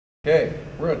Okay,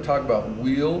 we're going to talk about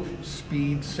wheel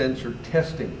speed sensor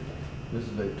testing. This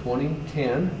is a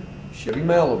 2010 Chevy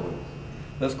Malibu.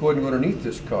 Let's go ahead and go underneath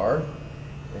this car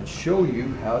and show you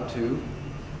how to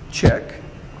check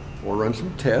or run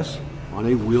some tests on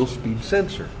a wheel speed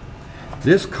sensor.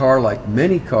 This car, like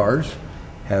many cars,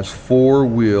 has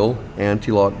four-wheel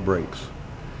anti-lock brakes.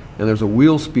 And there's a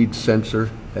wheel speed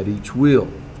sensor at each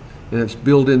wheel. And it's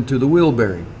built into the wheel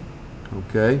bearing.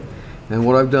 Okay? And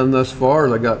what I've done thus far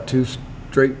is I got two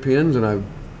straight pins and I've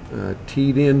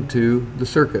teed into the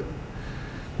circuit.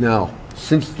 Now,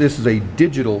 since this is a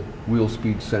digital wheel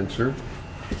speed sensor,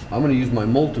 I'm going to use my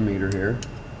multimeter here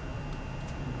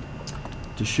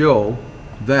to show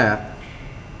that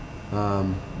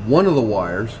one of the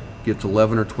wires gets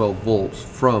 11 or 12 volts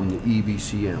from the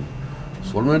EVCM.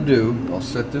 So what I'm going to do, I'll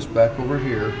set this back over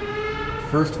here.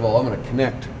 First of all, I'm going to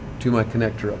connect to my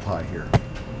connector up high here.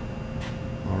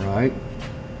 Alright,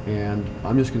 and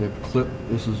I'm just going to clip,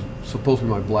 this is supposed to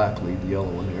be my black lead, the yellow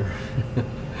one here.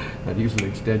 I'd use an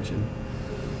extension.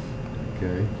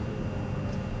 Okay,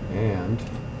 and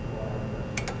it's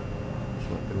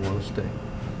not going to want to stay.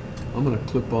 I'm going to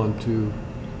clip onto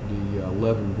the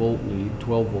 11 volt lead,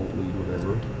 12 volt lead,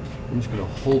 whatever. I'm just going to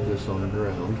hold this on the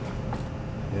ground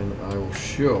and I will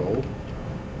show.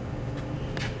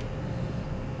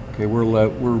 Okay,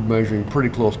 we're measuring pretty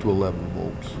close to 11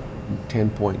 volts.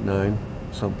 10.9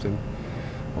 something.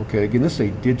 Okay, again, this is a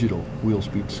digital wheel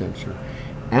speed sensor.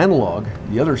 Analog,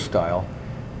 the other style,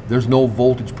 there's no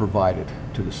voltage provided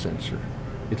to the sensor.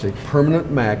 It's a permanent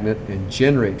magnet and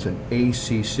generates an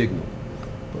AC signal,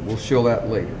 but we'll show that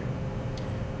later.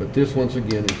 But this, once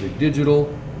again, is a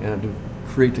digital and it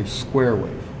creates a square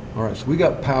wave. All right, so we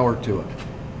got power to it.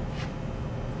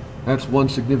 That's one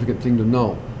significant thing to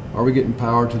know. Are we getting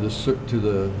power to the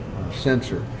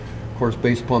sensor? Of course,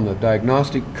 based upon the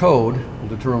diagnostic code, will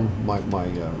determine my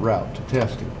route to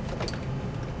testing.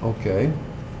 Okay.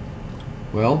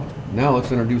 Well, now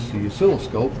let's introduce the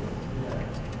oscilloscope.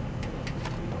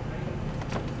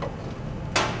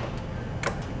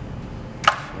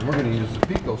 And we're going to use the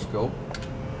picoscope.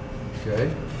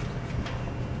 Okay.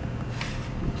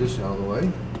 Get this out of the way.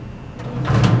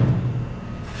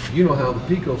 You know how the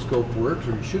picoscope works,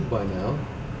 or you should by now.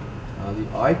 The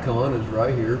icon is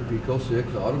right here, Pico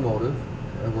 6 Automotive.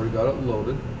 I've already got it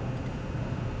loaded.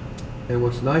 And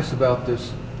what's nice about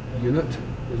this unit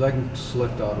is I can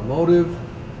select automotive,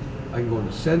 I can go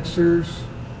into sensors,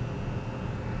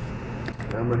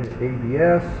 and I'm going to hit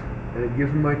ABS, and it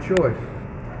gives me my choice,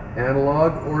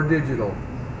 analog or digital.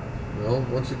 Well,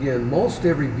 once again, most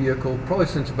every vehicle, probably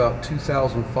since about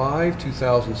 2005,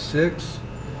 2006,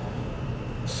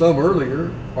 some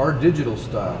earlier, are digital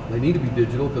style. They need to be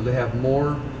digital because they have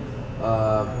more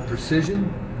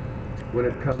precision when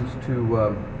it comes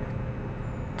to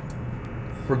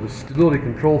for the stability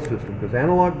control system, because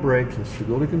analog brakes and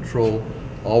stability control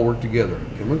all work together.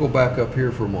 Okay, I'm going to go back up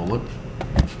here for a moment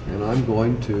and I'm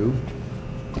going to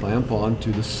clamp on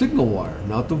to the signal wire,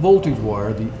 not the voltage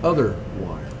wire, the other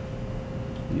wire.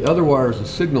 The other wire is the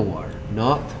signal wire,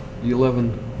 not the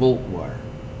 11 volt wire.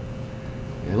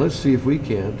 And let's see if we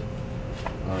can't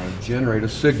generate a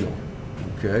signal.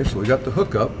 Okay, so we got the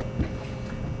hookup.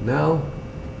 Now,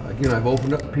 again, I've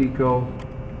opened up Pico.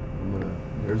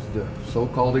 There's the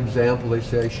so-called example they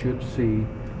say I should see.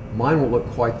 Mine won't look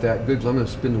quite that good because I'm going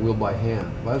to spin the wheel by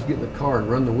hand. If I was getting the car and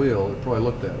run the wheel, it'd probably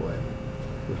look that way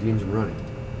with the engine running.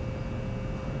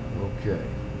 Okay,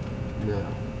 now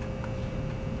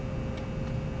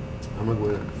I'm going to go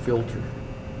ahead and filter.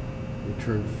 We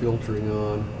turn filtering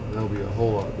on. That'll be a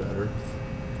whole lot better.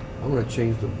 I'm going to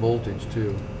change the voltage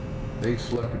too. They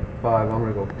selected 5, I'm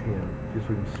going to go 10, just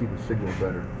so we can see the signal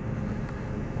better.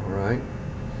 Alright,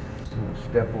 I'm going to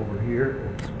step over here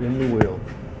and spin the wheel.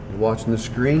 You watching the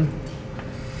screen?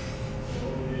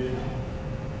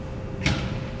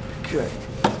 Okay.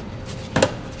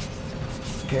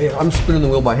 Okay, I'm spinning the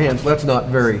wheel by hand, so that's not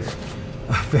very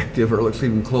effective, or looks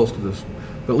even close to this.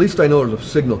 But at least I know there's a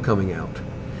signal coming out.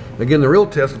 Again, the real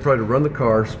test is probably to run the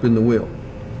car, spin the wheel.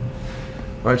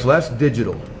 All right, so that's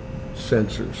digital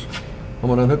sensors. I'm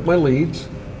going to unhook my leads.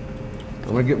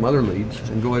 I'm going to get my other leads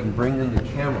and go ahead and bring in the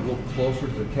camera a little closer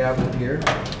to the cabinet here.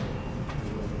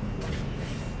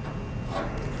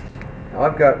 Now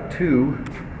I've got two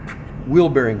wheel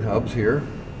bearing hubs here.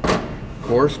 Of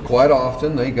course, quite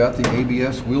often they got the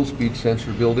ABS wheel speed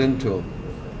sensor built into them.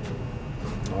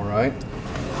 All right,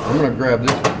 I'm going to grab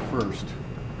this one first.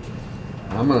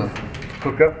 I'm going to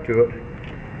hook up to it,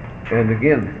 and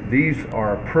again, these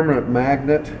are a permanent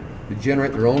magnet to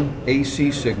generate their own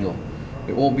AC signal.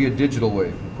 It won't be a digital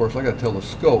wave. Of course, I got to tell the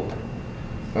scope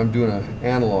I'm doing an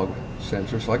analog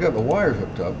sensor. So I got the wires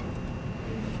hooked up.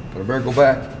 But I better go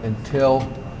back and tell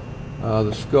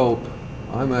the scope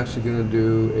I'm actually going to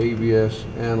do ABS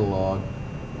analog.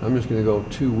 I'm just going to go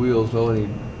 2 wheels.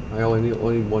 I only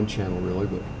need 1 channel really,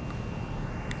 but.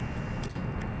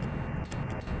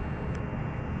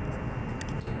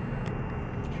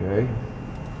 Okay.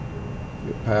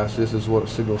 Get past this is what a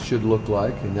signal should look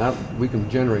like, and now we can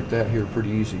generate that here pretty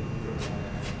easy.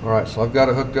 All right, so I've got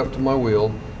it hooked up to my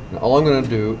wheel. Now all I'm going to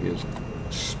do is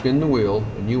spin the wheel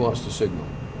and nuance the signal.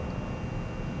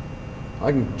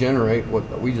 I can generate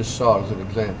what we just saw as an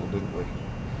example, didn't we?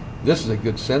 This is a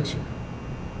good sensor.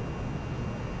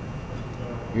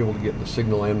 You able to get the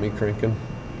signal and me cranking?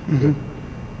 Mm-hmm.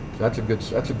 That's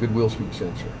a good wheel speed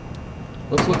sensor.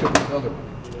 Let's look at this other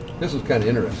one. This is kind of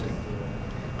interesting.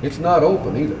 It's not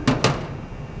open either.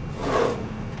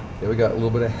 Yeah, we got a little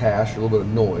bit of hash, a little bit of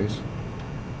noise.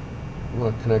 I'm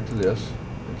going to connect to this,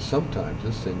 and sometimes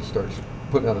this thing starts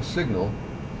putting out a signal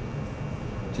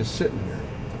just sitting here.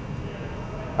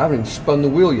 I haven't even spun the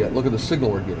wheel yet. Look at the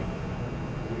signal we're getting.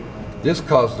 This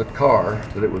caused the car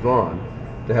that it was on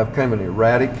to have kind of an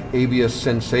erratic ABS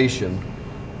sensation,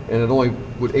 and it only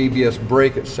would ABS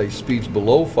brake at, say, speeds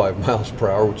below 5 miles per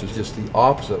hour, which is just the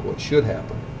opposite of what should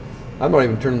happen. I'm not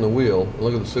even turning the wheel, and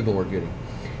look at the signal we're getting.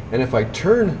 And if I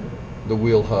turn the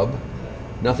wheel hub,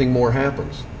 nothing more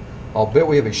happens. I'll bet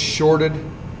we have a shorted,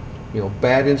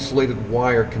 bad insulated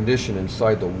wire condition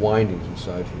inside the windings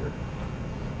inside here.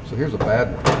 So here's a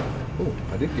bad one. Oh,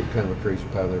 I did get kind of a crazy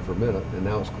pattern there for a minute, and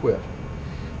now it's quit.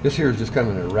 This here is just kind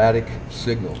of an erratic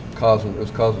signal. It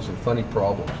was causing some funny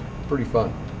problems. Pretty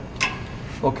fun.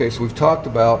 Okay, so we've talked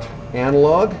about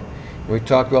analog, and we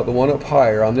talked about the one up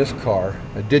higher on this car,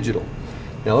 a digital.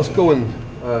 Now let's go in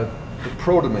the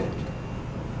Pro Demand.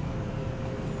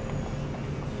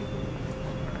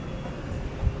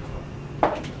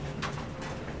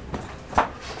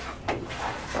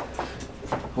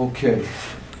 Okay,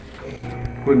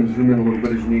 go ahead and zoom in a little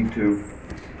bit as you need to.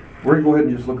 We're going to go ahead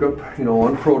and just look up,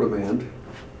 on Pro Demand,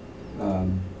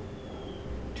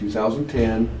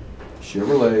 2010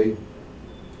 Chevrolet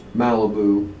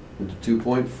Malibu with the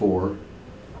 2.4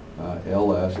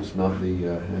 LS. It's not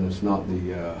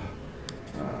the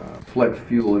flex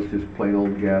fuel. It's just plain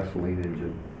old gasoline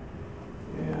engine,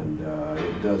 and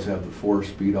it does have the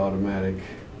 4-speed automatic.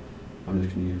 I'm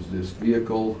just going to use this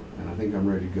vehicle, and I think I'm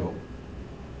ready to go.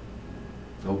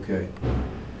 Okay.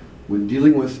 When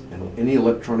dealing with any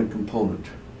electronic component,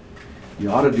 you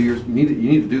need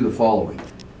to do the following.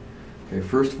 Okay,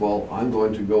 first of all, I'm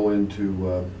going to go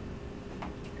into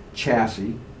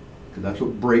chassis, because that's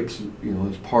what brakes,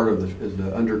 is part of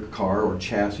the undercar or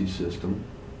chassis system.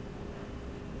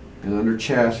 And under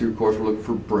chassis, of course, we're looking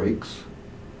for brakes,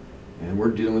 and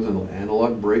we're dealing with an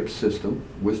analog brake system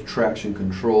with traction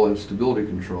control and stability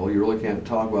control. You really can't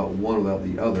talk about one without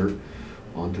the other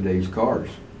on today's cars,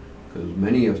 because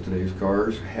many of today's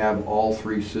cars have all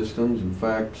 3 systems. In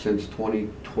fact, since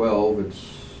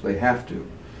 2012, they have to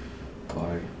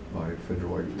by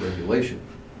federal regulation.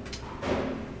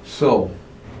 So,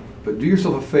 but do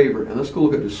yourself a favor and let's go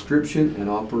look at description and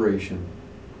operation.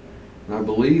 And I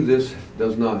believe this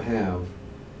does not have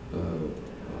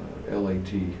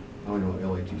LAT. I don't know what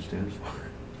LAT stands for.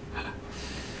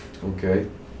 Okay.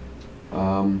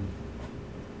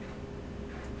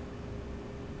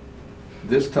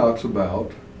 This talks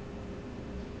about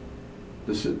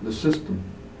the system,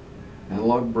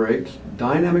 analog brakes,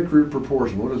 dynamic rear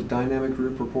proportion. What is dynamic rear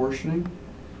proportioning?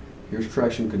 Here's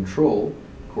traction control,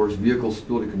 of course, vehicle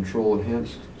stability control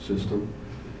enhanced system.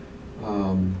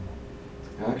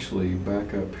 Actually,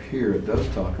 back up here, it does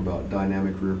talk about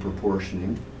dynamic rear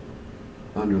proportioning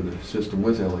under the system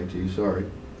with LAT, sorry.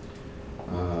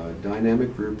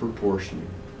 Dynamic rear proportioning.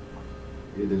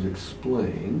 It is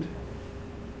explained.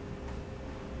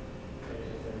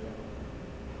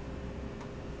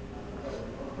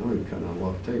 I'm going to cut out a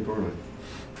lot of tape, aren't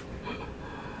I?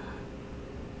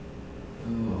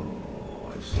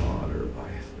 Oh, I saw it.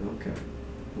 Okay.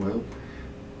 Well,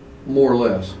 more or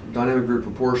less, dynamic rear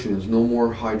proportion is no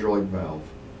more hydraulic valve.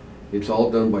 It's all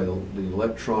done by the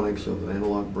electronics of the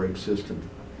analog brake system.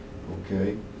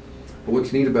 Okay. But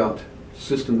what's neat about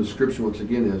system description, once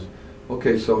again, is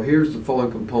okay. So here's the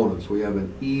following components. We have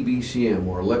an EBCM,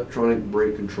 or electronic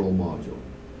brake control module.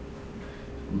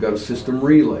 We've got a system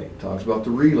relay. Talks about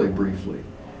the relay briefly.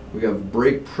 We have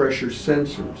brake pressure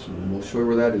sensors, and we'll show you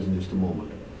where that is in just a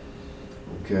moment.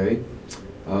 Okay.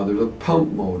 There's a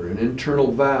pump motor, and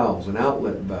internal valves, and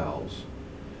outlet valves.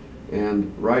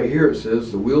 And right here it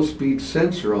says the wheel speed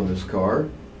sensor on this car,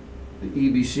 the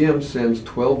EBCM sends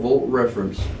 12-volt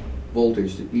reference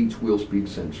voltage to each wheel speed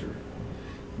sensor.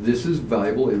 This is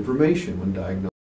valuable information when diagnosing